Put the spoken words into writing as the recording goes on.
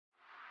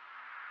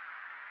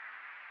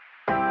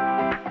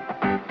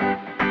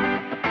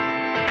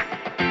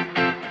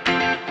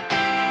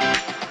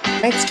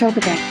Let's talk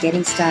about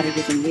getting started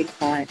with a new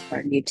client or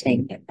a new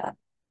team member.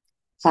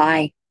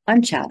 Hi,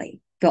 I'm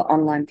Charlie, your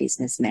online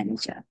business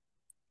manager.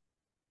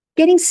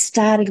 Getting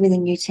started with a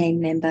new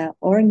team member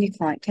or a new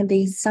client can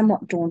be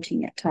somewhat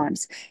daunting at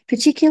times,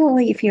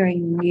 particularly if you're a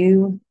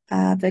new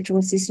virtual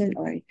assistant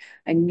or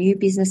a new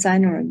business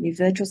owner or a new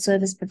virtual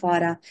service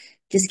provider,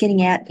 just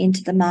getting out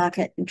into the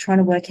market and trying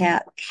to work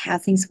out how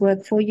things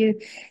work for you.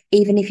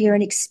 Even if you're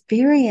an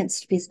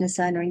experienced business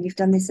owner and you've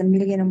done this a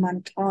million and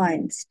one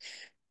times,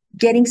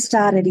 getting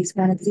started is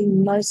one of the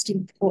most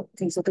important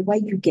things, or the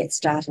way you get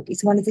started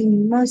is one of the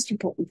most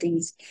important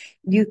things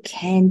you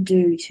can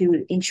do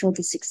to ensure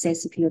the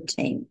success of your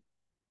team.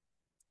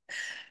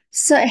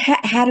 So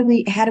how do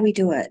we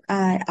do it?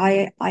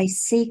 I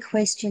see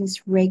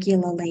questions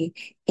regularly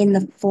in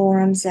the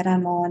forums that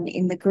I'm on,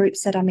 in the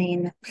groups that I'm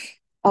in.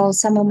 Oh,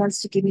 someone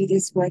wants to give me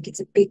this work. It's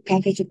a big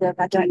package of work.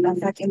 I don't know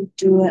if I can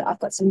do it.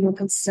 I've got some real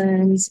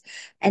concerns.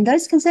 And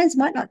those concerns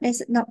might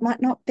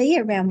not be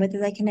around whether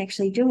they can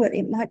actually do it.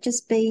 It might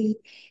just be,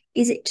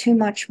 is it too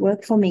much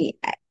work for me?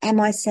 Am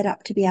I set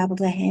up to be able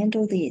to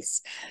handle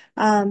this?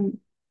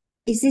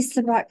 Is this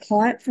the right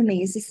client for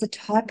me? Is this the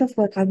type of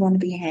work I want to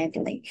be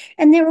handling?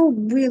 And they're all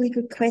really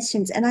good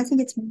questions. And I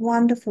think it's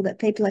wonderful that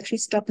people actually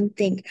stop and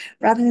think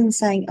rather than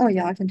saying, oh,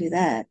 yeah, I can do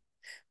that.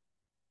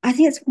 I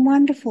think it's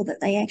wonderful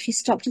that they actually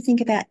stop to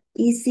think about,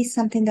 is this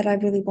something that I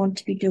really want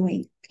to be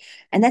doing?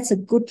 And that's a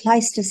good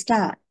place to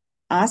start.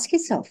 Ask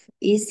yourself,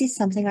 is this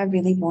something I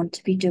really want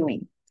to be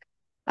doing?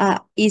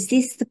 Is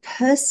this the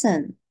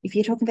person, if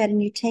you're talking about a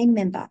new team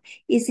member,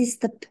 is this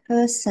the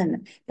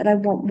person that I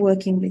want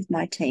working with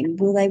my team?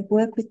 Will they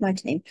work with my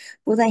team?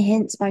 Will they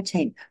enhance my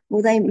team?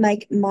 Will they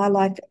make my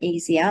life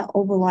easier,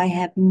 or will I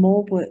have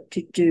more work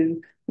to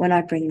do when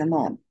I bring them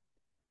on?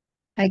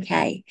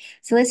 Okay,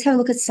 so let's have a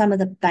look at some of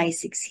the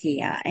basics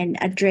here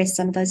and address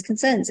some of those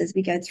concerns as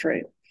we go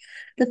through.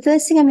 The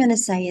first thing I'm going to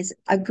say is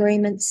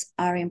agreements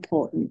are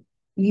important.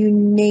 You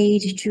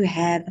need to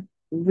have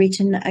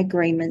written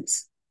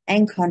agreements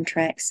and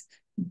contracts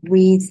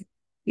with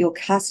your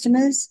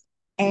customers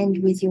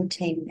and with your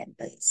team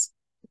members.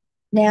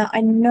 Now,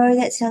 I know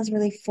that sounds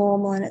really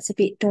formal and it's a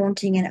bit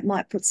daunting and it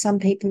might put some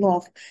people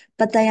off,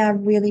 but they are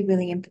really,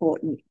 really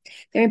important.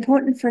 They're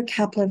important for a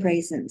couple of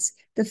reasons.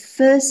 The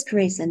first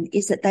reason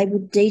is that they will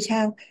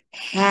detail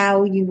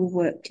how you will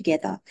work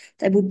together.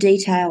 They will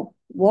detail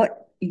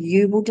what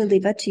you will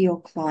deliver to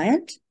your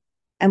client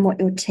and what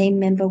your team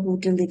member will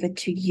deliver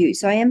to you.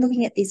 So I am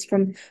looking at this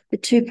from the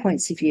 2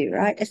 points of view,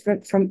 right?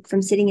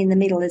 From sitting in the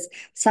middle as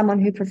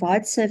someone who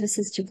provides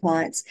services to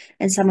clients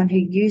and someone who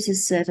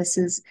uses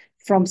services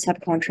from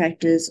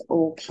subcontractors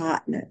or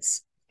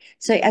partners.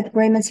 So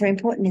agreements are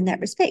important in that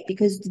respect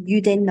because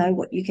you then know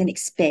what you can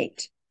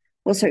expect.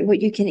 Also,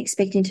 what you can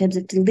expect in terms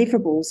of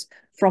deliverables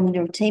from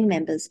your team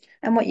members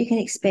and what you can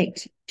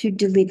expect to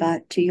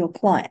deliver to your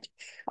client.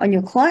 On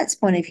your client's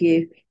point of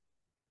view,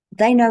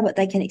 they know what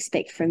they can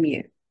expect from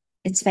you.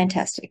 It's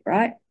fantastic,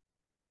 right?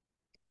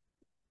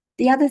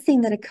 The other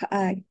thing that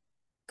a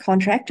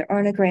contract or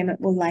an agreement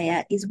will lay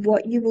out is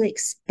what you will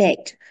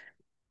expect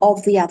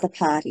of the other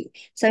party.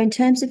 So in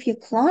terms of your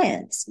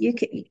clients,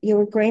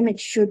 your agreement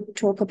should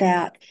talk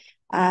about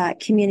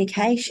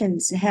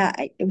communications,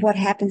 what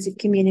happens if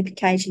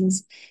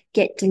communications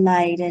get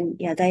delayed and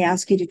they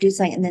ask you to do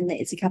something and then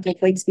it's a couple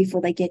of weeks before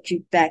they get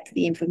you back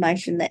the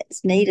information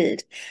that's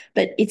needed.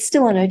 But it's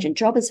still an urgent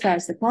job as far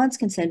as the client's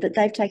concerned, but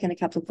they've taken a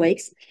couple of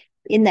weeks.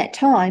 In that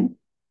time,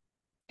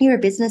 you're a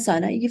business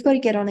owner, you've got to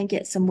get on and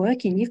get some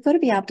work in. You've got to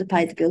be able to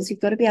pay the bills. You've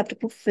got to be able to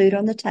put food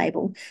on the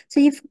table. So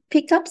you've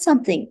picked up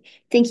something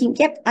thinking,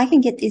 yep, I can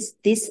get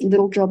this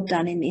little job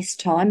done in this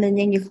time. And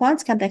then your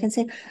clients come back and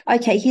say,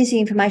 okay, here's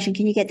the information.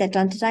 Can you get that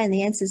done today? And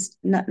the answer is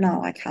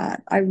no, I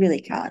can't. I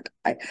really can't.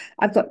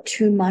 I've got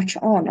too much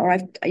on, or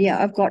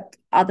I've got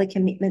other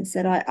commitments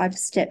that I've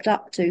stepped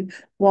up to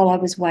while I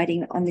was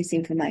waiting on this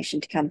information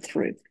to come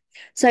through.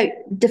 So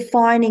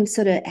defining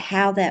sort of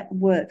how that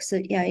works.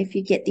 So, if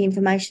you get the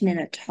information in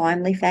a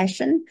timely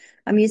fashion,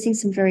 I'm using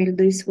some very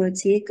loose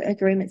words here.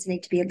 Agreements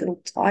need to be a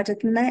little tighter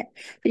than that.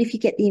 But if you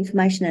get the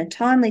information in a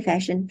timely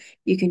fashion,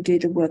 you can do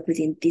the work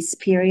within this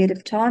period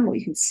of time, or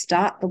you can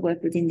start the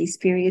work within this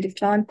period of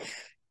time.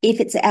 If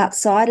it's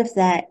outside of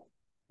that,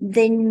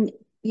 then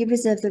you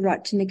reserve the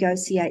right to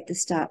negotiate the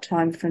start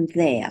time from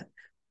there.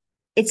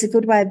 It's a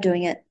good way of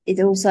doing it. It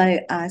also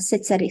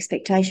sets that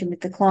expectation with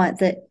the client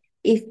that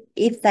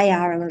if they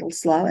are a little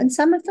slow, and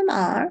some of them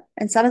are,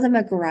 and some of them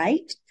are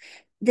great,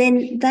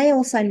 then they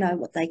also know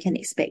what they can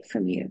expect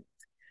from you.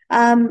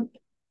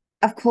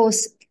 Of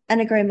course, an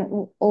agreement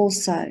will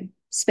also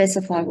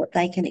specify what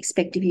they can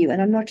expect of you.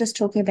 And I'm not just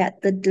talking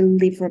about the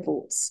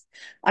deliverables.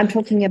 I'm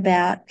talking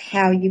about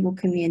how you will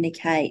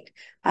communicate,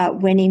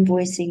 when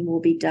invoicing will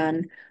be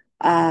done,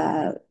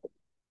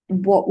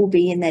 what will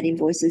be in that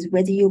invoices,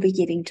 whether you'll be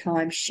giving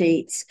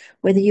timesheets,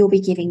 whether you'll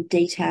be giving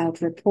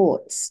detailed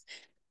reports.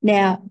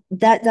 Now,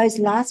 those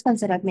last ones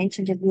that I've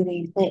mentioned are really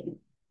important.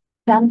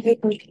 Some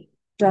people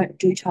don't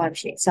do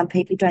timesheets. Some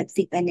people don't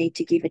think they need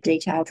to give a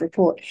detailed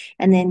report.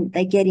 And then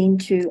they get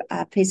into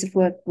a piece of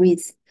work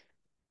with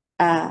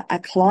a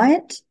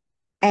client,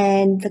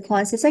 and the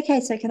client says, okay,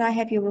 so can I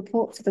have your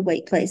report for the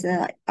week, please? And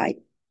they're like, I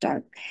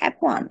don't have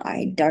one.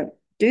 I don't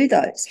do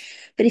those.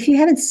 But if you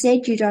haven't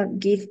said you don't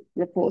give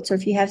reports, or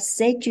if you have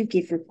said you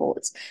give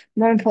reports,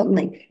 more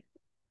importantly,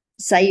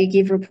 say you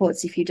give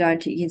reports. If you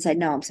don't, you can say,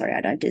 no, I'm sorry, I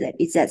don't do that.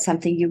 Is that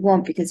something you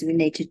want? Because we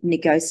need to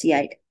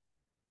negotiate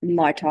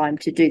my time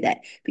to do that.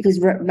 Because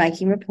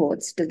making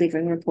reports,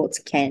 delivering reports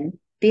can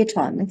be a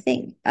timely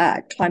thing,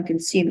 time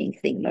consuming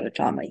thing, not a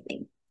timely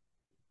thing.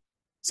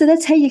 So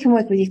that's how you can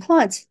work with your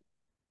clients.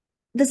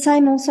 The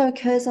same also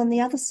occurs on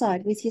the other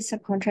side with your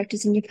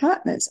subcontractors and your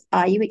partners.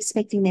 Are you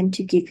expecting them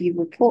to give you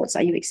reports?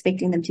 Are you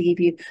expecting them to give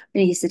you, I'm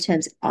going to use the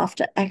terms,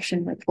 after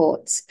action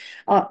reports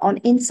on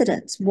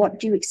incidents? What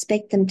do you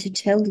expect them to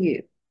tell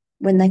you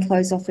when they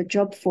close off a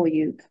job for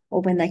you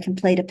or when they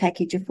complete a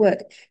package of work?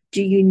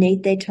 Do you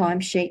need their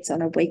timesheets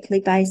on a weekly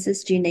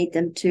basis? Do you need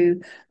them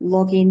to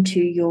log into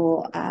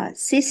your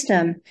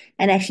system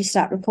and actually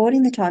start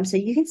recording the time so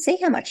you can see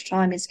how much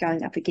time is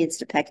going up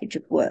against a package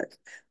of work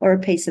or a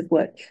piece of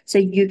work, so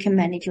you can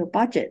manage your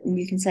budget and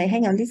you can say,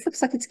 hang on, this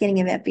looks like it's getting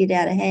a bit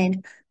out of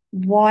hand.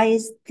 Why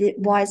is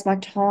my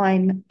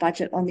time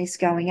budget on this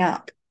going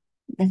up?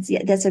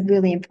 That's a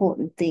really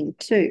important thing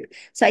too.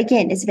 So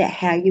again, it's about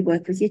how you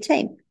work with your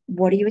team.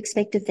 What do you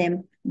expect of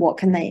them? What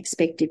can they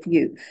expect of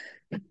you?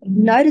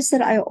 Notice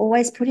that I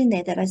always put in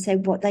there that I say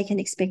what they can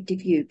expect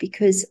of you,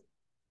 because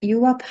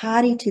you are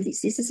party to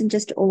this. This isn't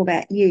just all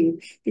about you.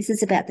 This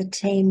is about the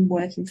team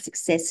working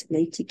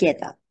successfully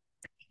together.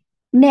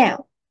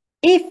 Now,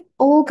 if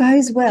all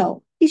goes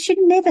well, you should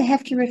never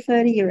have to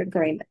refer to your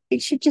agreement.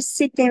 It should just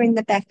sit there in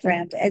the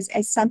background as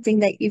something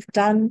that you've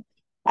done.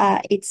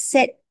 It's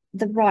set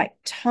the right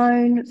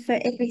tone for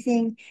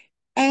everything,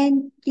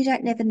 and you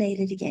don't never need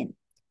it again.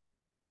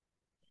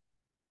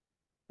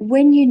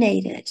 When you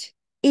need it,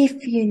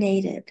 if you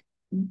need it,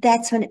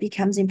 that's when it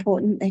becomes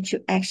important that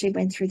you actually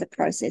went through the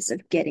process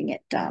of getting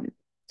it done.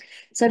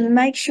 So to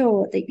make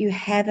sure that you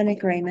have an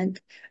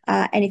agreement,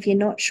 and if you're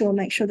not sure,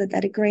 make sure that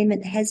that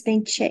agreement has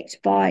been checked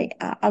by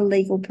a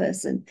legal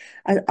person,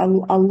 a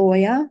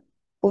lawyer,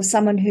 or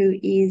someone who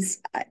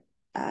is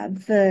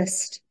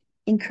versed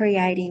in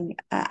creating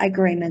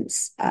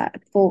agreements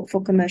for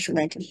commercial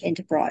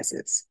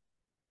enterprises.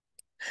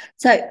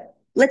 So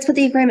let's put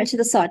the agreement to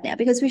the side now,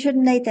 because we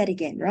shouldn't need that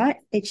again, right?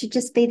 It should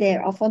just be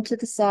there off onto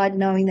the side,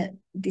 knowing that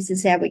this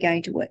is how we're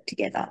going to work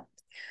together.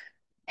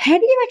 How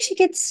do you actually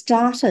get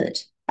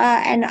started?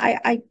 And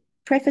I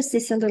preface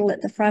this a little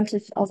at the front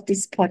of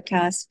this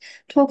podcast,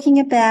 talking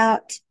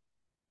about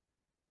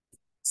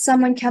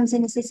someone comes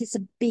in and says, it's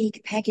a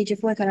big package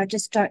of work and I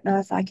just don't know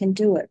if I can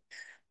do it.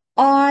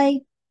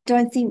 I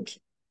don't think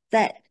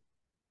that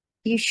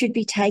you should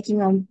be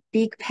taking on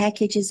big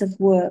packages of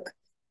work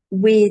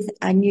with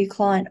a new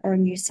client or a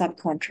new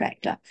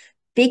subcontractor.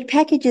 Big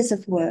packages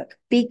of work,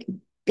 big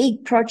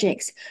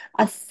projects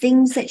are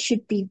things that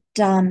should be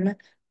done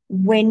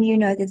when you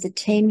know that the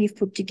team you've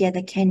put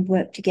together can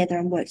work together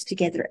and works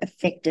together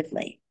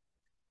effectively.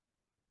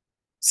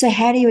 So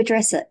how do you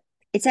address it?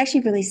 It's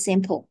actually really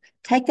simple.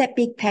 Take that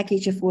big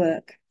package of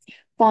work,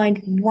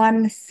 find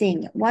one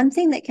thing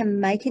that can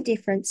make a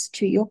difference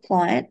to your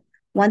client,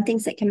 one thing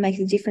that can make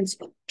a difference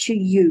to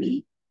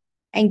you,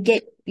 and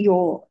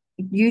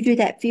you do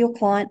that for your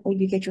client, or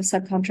you get your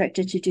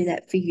subcontractor to do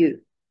that for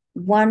you.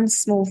 One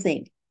small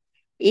thing.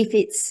 If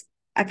it's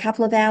a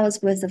couple of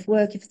hours worth of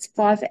work, if it's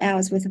 5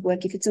 hours worth of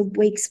work, if it's a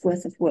week's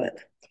worth of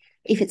work,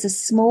 if it's a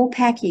small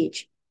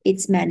package,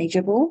 it's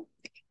manageable.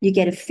 You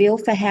get a feel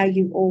for how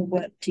you all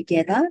work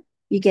together.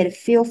 You get a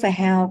feel for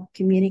how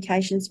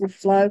communications will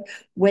flow,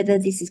 whether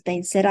this has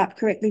been set up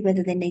correctly,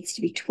 whether there needs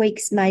to be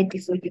tweaks made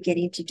before you get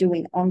into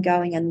doing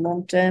ongoing and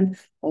long-term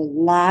or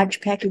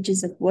large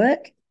packages of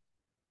work.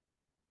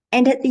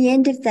 And at the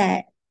end of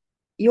that,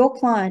 your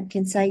client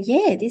can say,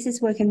 yeah, this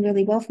is working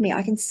really well for me.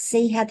 I can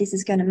see how this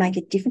is going to make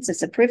a difference.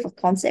 It's a proof of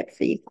concept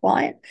for your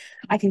client.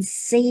 I can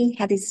see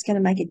how this is going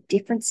to make a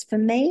difference for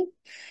me.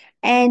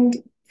 And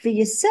for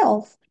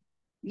yourself,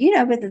 you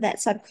know whether that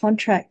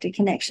subcontractor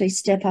can actually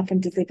step up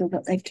and deliver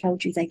what they've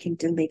told you they can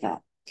deliver,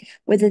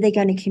 whether they're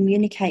going to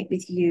communicate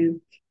with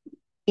you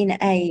in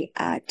a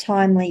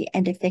timely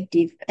and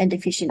effective and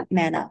efficient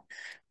manner.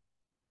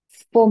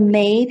 For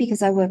me,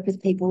 because I work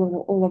with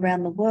people all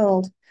around the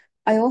world,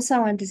 I also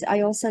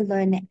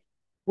learn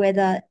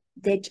whether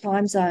their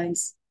time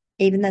zones,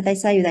 even though they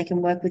say they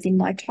can work within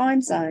my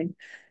time zone,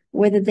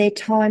 whether their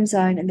time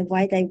zone and the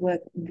way they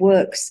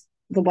works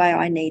the way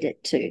I need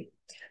it to.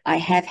 I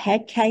have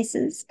had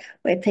cases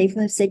where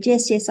people have said,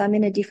 yes, I'm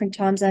in a different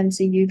time zone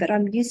to you, but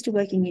I'm used to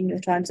working in your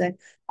time zone.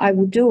 I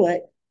will do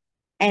it.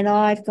 And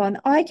I've gone,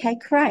 okay,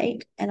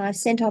 great. And I've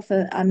sent off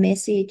a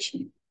message,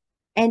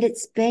 and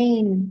it's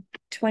been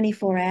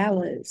 24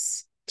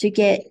 hours to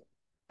get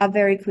a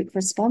very quick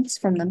response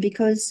from them,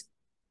 because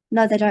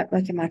no, they don't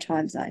work in my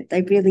time zone.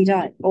 They really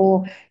don't.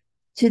 Or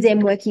to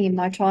them, working in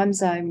my time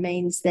zone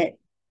means that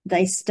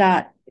they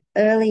start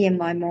early in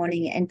my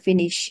morning and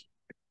finish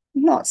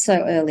not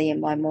so early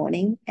in my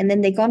morning, and then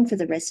they're gone for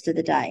the rest of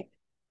the day.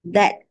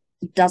 That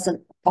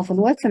doesn't often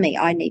work for me.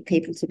 I need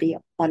people to be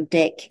on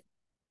deck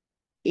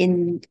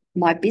in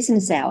my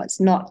business hours,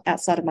 not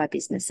outside of my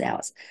business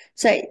hours.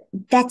 So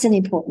that's an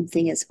important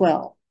thing as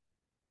well.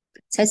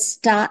 So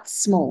start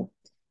small.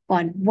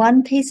 Find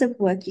one piece of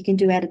work you can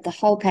do out of the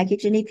whole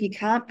package. And if you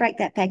can't break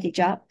that package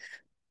up,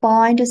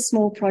 find a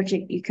small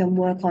project you can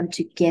work on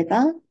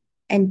together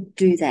and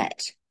do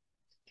that.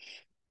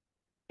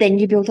 Then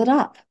you build it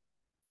up.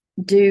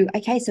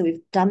 Okay, so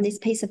we've done this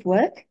piece of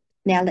work.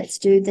 Now let's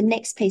do the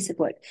next piece of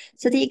work.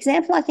 So the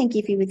example I can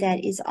give you with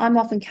that is I'm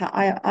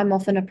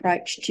often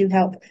approached to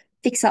help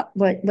fix up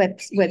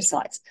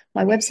websites.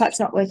 My website's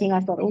not working.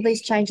 I've got all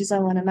these changes I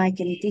want to make,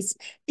 and this,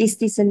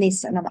 and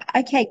this. And I'm like,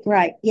 okay,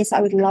 great. Yes,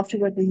 I would love to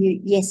work with you.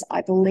 Yes,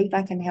 I believe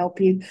I can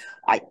help you.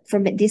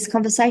 From this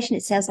conversation,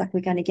 it sounds like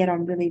we're going to get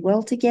on really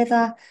well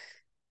together.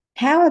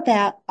 How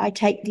about I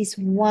take this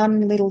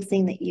one little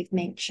thing that you've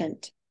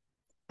mentioned,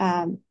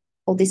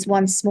 or this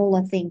one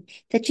smaller thing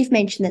that you've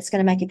mentioned that's going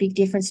to make a big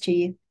difference to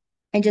you,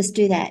 and just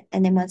do that.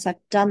 And then once I've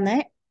done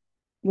that,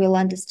 we'll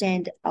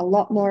understand a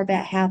lot more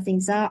about how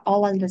things are.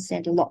 I'll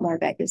understand a lot more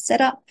about your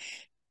setup.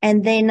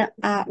 And then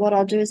what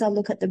I'll do is I'll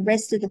look at the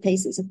rest of the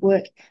pieces of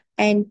work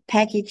and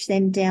package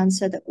them down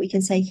so that we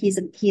can say, here's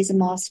a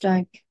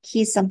milestone,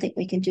 here's something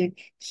we can do,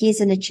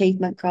 here's an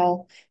achievement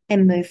goal,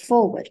 and move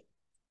forward.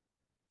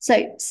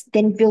 So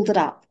then build it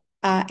up.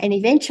 And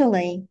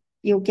eventually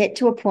you'll get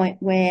to a point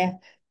where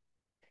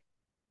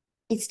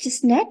it's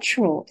just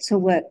natural to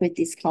work with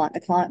this client.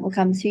 The client will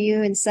come to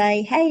you and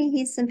say, hey,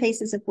 here's some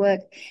pieces of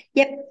work.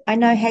 Yep, I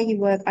know how you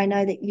work. I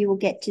know that you will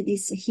get to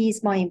this.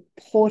 Here's my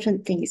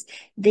important things.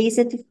 These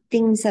are the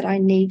things that I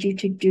need you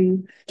to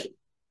do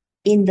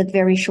in the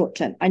very short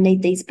term. I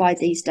need these by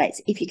these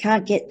dates. If you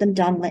can't get them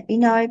done, let me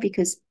know,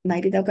 because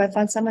maybe they'll go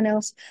find someone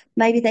else.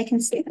 Maybe they can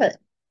skip it.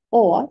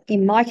 Or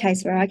in my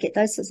case, where I get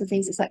those sorts of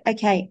things, it's like,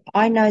 okay,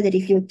 I know that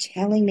if you're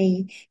telling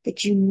me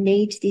that you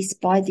need this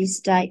by this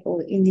date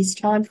or in this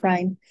time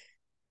frame,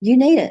 you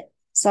need it.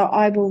 So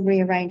I will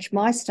rearrange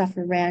my stuff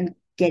around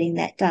getting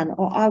that done,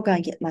 or I'll go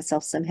and get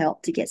myself some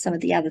help to get some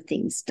of the other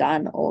things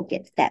done or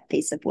get that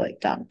piece of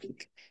work done.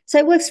 So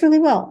it works really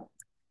well.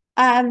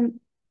 That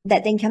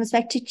then comes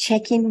back to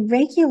check in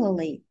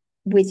regularly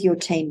with your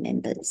team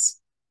members.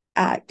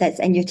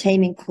 And your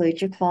team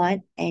includes your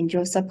client and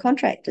your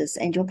subcontractors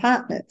and your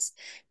partners.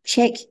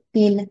 Check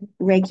in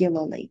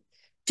regularly.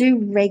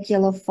 Do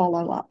regular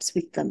follow-ups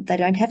with them. They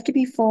don't have to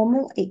be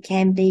formal. It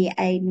can be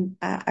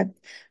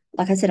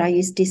like I said, I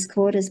use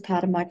Discord as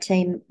part of my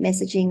team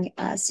messaging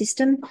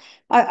system.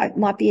 I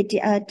might be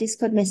a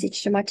Discord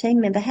message to my team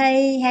member.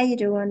 Hey, how you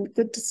doing?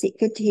 Good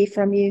to hear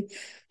from you.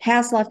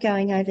 How's life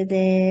going over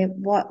there?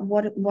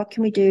 What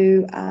can we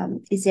do?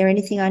 Is there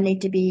anything I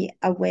need to be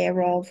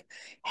aware of?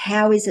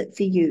 How is it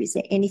for you? Is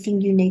there anything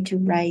you need to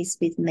raise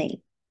with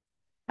me?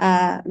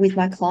 With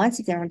my clients,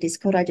 if they're on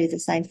Discord, I do the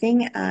same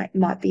thing. It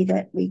might be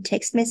that we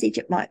text message.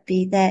 It might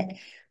be that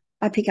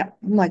I pick up,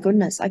 oh my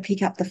goodness, I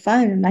pick up the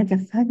phone and make a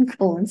phone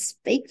call and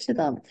speak to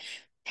them.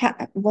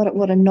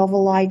 What a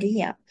novel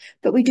idea.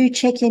 But we do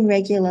check in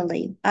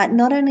regularly.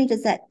 Not only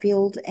does that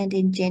build and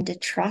engender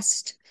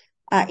trust,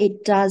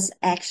 it does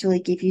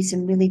actually give you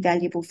some really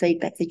valuable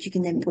feedback that you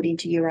can then put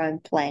into your own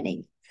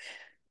planning.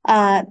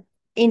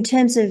 In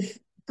terms of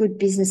good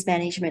business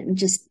management and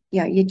just,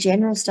 your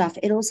general stuff,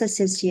 it also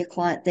says to your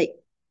client that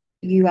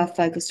you are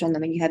focused on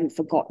them and you haven't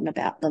forgotten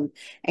about them,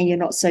 and you're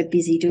not so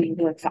busy doing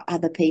work for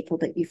other people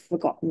that you've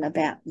forgotten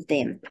about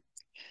them.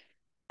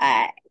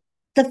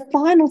 The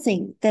final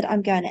thing that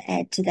I'm going to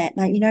add to that,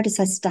 now you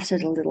notice I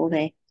stuttered a little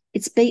there,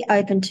 it's be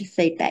open to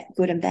feedback,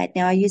 good and bad.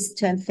 Now I use the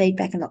term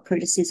feedback and not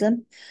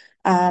criticism.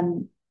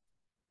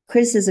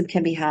 Criticism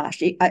can be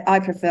harsh. I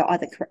prefer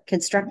either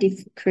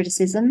constructive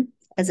criticism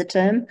as a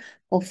term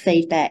or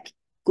feedback,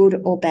 good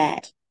or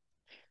bad.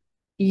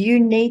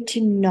 You need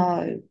to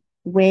know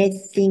where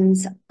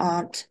things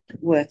aren't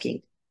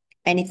working.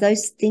 And if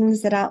those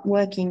things that aren't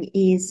working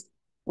is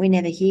we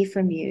never hear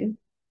from you,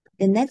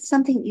 then that's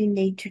something you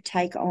need to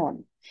take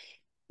on.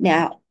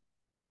 Now,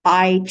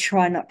 I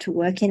try not to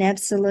work in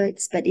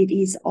absolutes, but it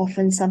is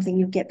often something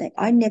you'll get back.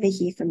 I never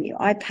hear from you.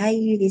 I pay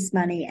you this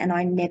money and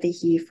I never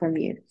hear from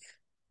you.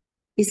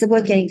 Is the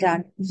work getting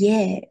done?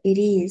 Yeah, it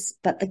is.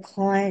 But the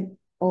client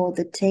or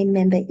the team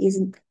member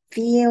isn't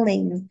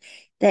feeling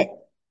that,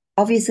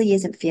 obviously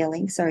isn't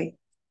feeling, sorry.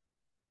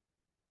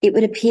 It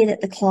would appear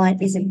that the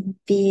client isn't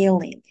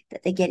feeling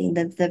that they're getting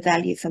the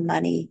value for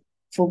money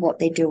for what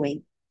they're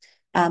doing.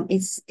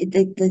 It's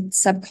the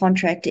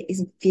subcontractor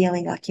isn't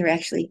feeling like you're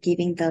actually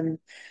giving them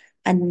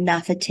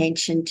enough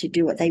attention to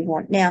do what they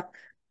want. Now,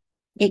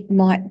 it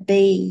might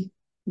be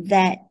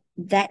that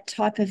that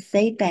type of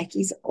feedback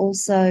is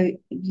also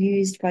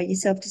used by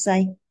yourself to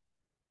say,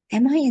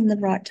 am I in the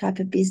right type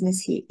of business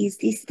here? Is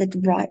this the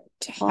right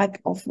type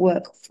of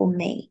work for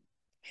me?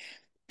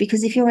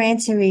 Because if your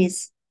answer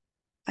is,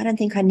 I don't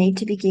think I need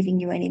to be giving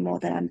you any more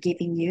than I'm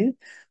giving you,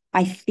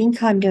 I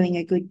think I'm doing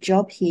a good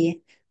job here,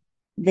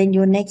 then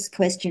your next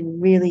question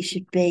really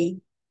should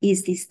be,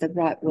 is this the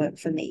right work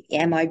for me?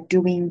 Am I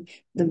doing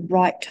the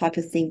right type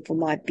of thing for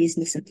my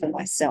business and for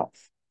myself?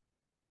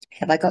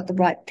 Have I got the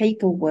right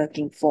people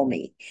working for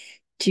me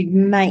to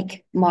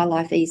make my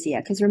life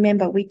easier? Because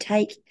remember, we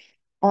take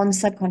on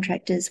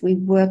subcontractors, we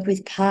work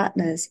with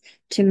partners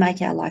to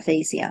make our life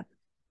easier.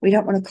 We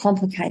don't want to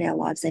complicate our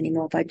lives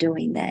anymore by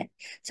doing that.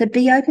 So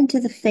be open to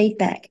the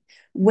feedback.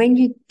 When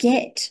you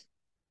get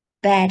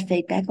bad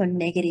feedback or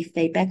negative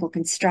feedback or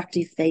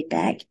constructive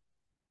feedback,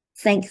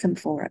 thank them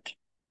for it.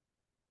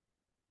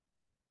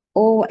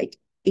 Or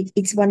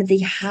it's one of the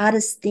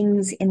hardest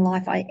things in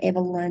life I ever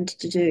learned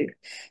to do.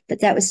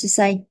 But that was to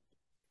say,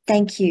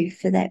 thank you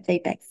for that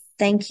feedback.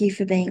 Thank you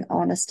for being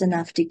honest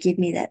enough to give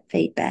me that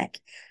feedback.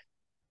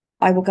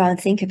 I will go and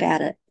think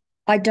about it.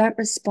 I don't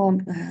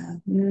respond.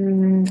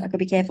 I've got to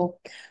be careful.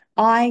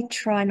 I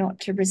try not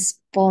to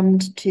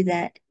respond to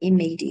that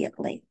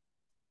immediately.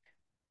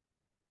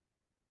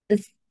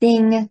 The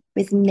thing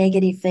with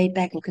negative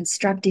feedback or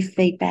constructive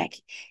feedback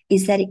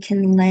is that it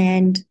can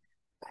land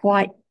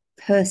quite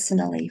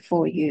personally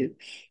for you.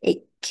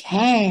 It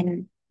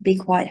can be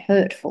quite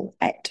hurtful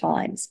at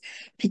times,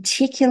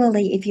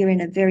 particularly if you're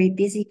in a very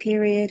busy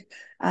period,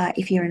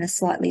 if you're in a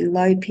slightly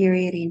low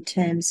period in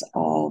terms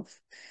of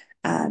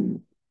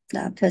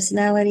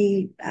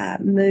personality,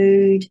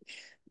 mood.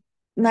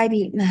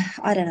 Maybe,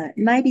 I don't know,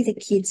 maybe the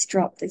kids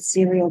dropped the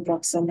cereal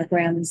box on the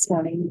ground this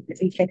morning.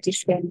 We kept to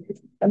spend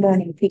the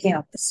morning picking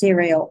up the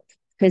cereal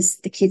because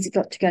the kids have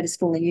got to go to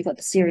school and you've got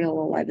the cereal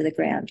all over the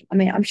ground. I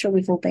mean, I'm sure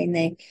we've all been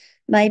there.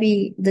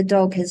 Maybe the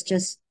dog has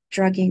just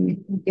drug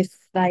in your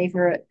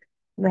favourite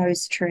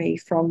rose tree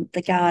from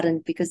the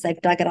garden because they've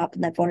dug it up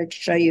and they've wanted to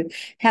show you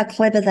how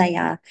clever they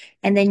are.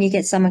 And then you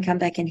get someone come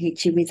back and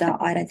hit you with,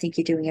 I don't think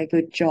you're doing a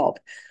good job.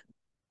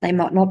 They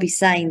might not be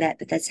saying that,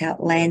 but that's how it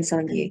lands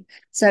on you.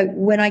 So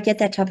when I get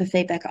that type of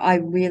feedback, I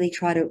really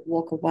try to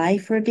walk away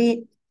for a bit,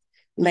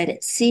 let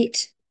it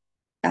sit,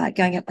 go and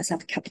get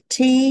myself a cup of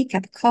tea,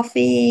 cup of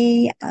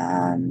coffee,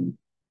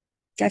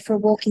 go for a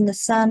walk in the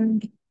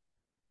sun,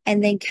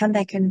 and then come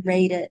back and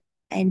read it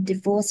and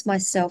divorce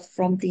myself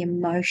from the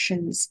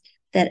emotions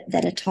that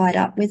are tied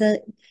up with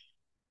it.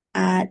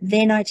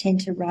 Then I tend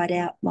to write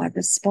out my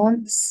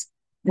response,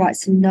 write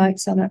some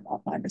notes on it,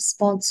 on my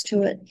response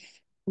to it,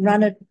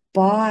 run it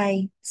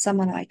by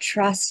someone I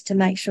trust to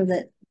make sure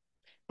that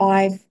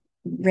I've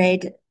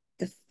read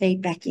the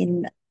feedback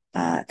in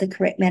the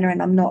correct manner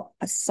and I'm not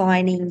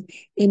assigning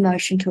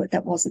emotion to it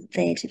that wasn't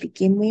there to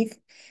begin with.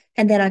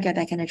 And then I go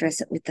back and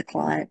address it with the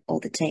client or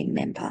the team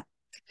member.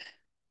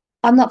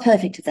 I'm not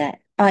perfect at that.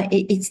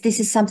 This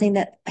is something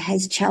that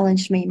has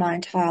challenged me my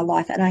entire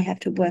life and I have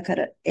to work at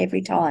it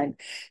every time.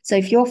 So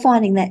if you're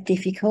finding that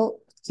difficult,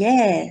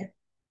 yeah,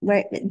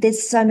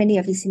 there's so many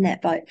of us in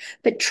that boat,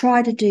 but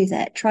try to do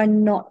that. Try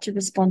not to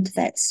respond to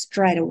that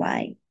straight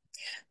away.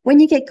 When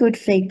you get good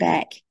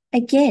feedback,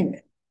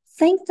 again,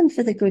 thank them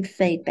for the good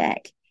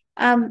feedback.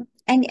 And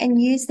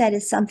use that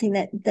as something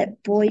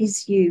that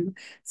buoys you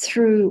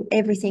through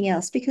everything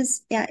else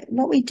because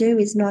what we do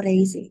is not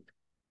easy.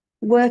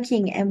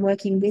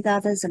 Working with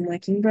others and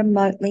working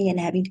remotely and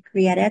having to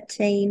create our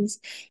teams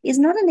is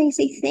not an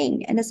easy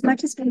thing. And as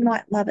much as we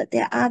might love it,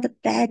 there are the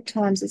bad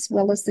times as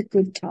well as the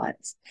good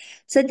times.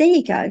 So there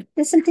you go.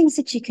 There's some things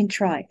that you can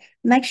try.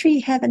 Make sure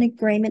you have an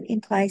agreement in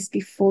place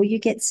before you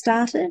get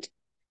started.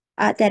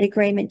 That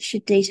agreement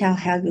should detail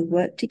how you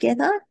work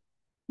together,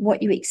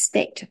 what you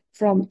expect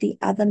from the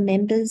other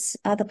members,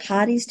 other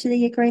parties to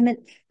the agreement,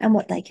 and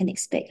what they can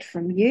expect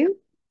from you.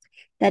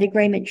 That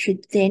agreement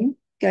should then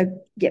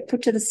get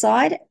put to the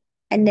side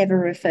and never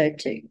referred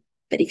to.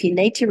 But if you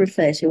need to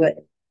refer to it,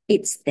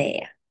 it's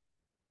there.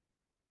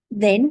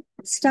 Then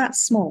start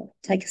small.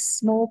 Take a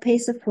small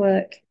piece of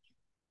work,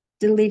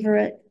 deliver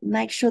it,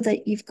 make sure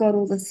that you've got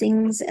all the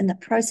things and the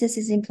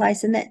processes in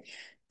place and that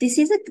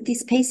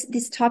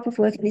this type of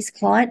work and this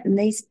client and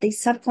these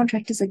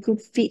subcontractors are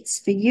good fits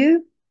for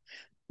you.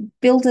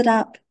 Build it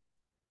up,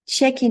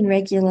 check in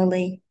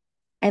regularly,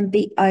 and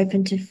be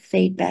open to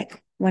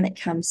feedback when it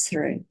comes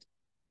through.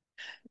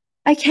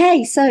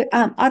 Okay, so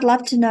I'd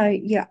love to know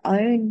your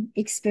own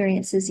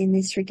experiences in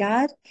this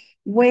regard.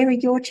 Where are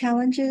your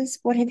challenges?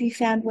 What have you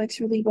found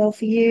works really well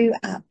for you?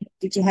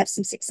 Did you have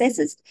some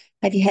successes?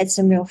 Have you had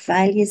some real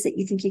failures that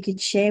you think you could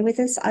share with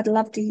us? I'd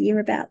love to hear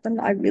about them.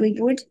 I really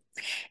would.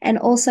 And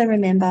also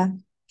remember,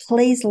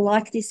 please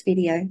like this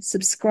video,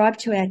 subscribe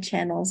to our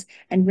channels,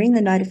 and ring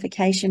the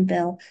notification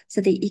bell so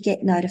that you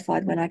get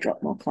notified when I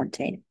drop more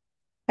content.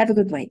 Have a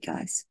good week,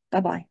 guys.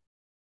 Bye-bye.